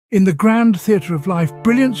In the grand theatre of life,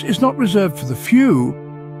 brilliance is not reserved for the few,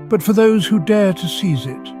 but for those who dare to seize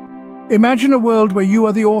it. Imagine a world where you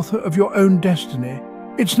are the author of your own destiny.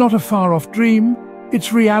 It's not a far-off dream,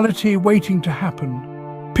 it's reality waiting to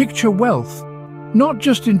happen. Picture wealth, not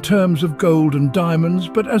just in terms of gold and diamonds,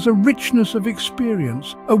 but as a richness of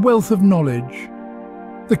experience, a wealth of knowledge.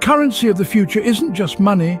 The currency of the future isn't just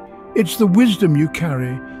money, it's the wisdom you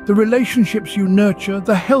carry, the relationships you nurture,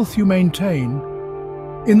 the health you maintain.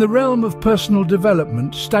 In the realm of personal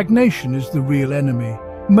development, stagnation is the real enemy.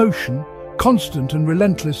 Motion, constant and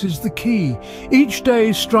relentless, is the key. Each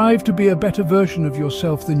day, strive to be a better version of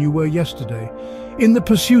yourself than you were yesterday. In the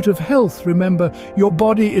pursuit of health, remember, your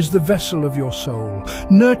body is the vessel of your soul.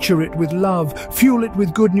 Nurture it with love, fuel it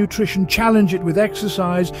with good nutrition, challenge it with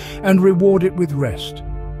exercise, and reward it with rest.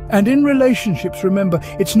 And in relationships, remember,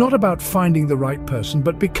 it's not about finding the right person,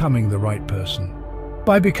 but becoming the right person.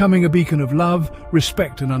 By becoming a beacon of love,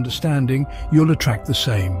 respect and understanding, you'll attract the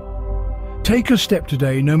same. Take a step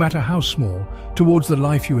today, no matter how small, towards the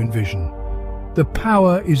life you envision. The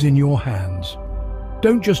power is in your hands.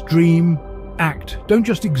 Don't just dream, act. Don't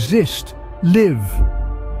just exist, live.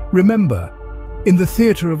 Remember, in the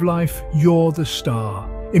theatre of life, you're the star.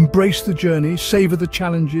 Embrace the journey, savor the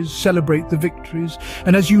challenges, celebrate the victories,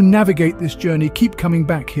 and as you navigate this journey, keep coming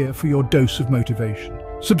back here for your dose of motivation.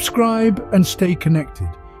 Subscribe and stay connected.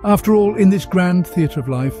 After all, in this grand theatre of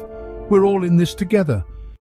life, we're all in this together.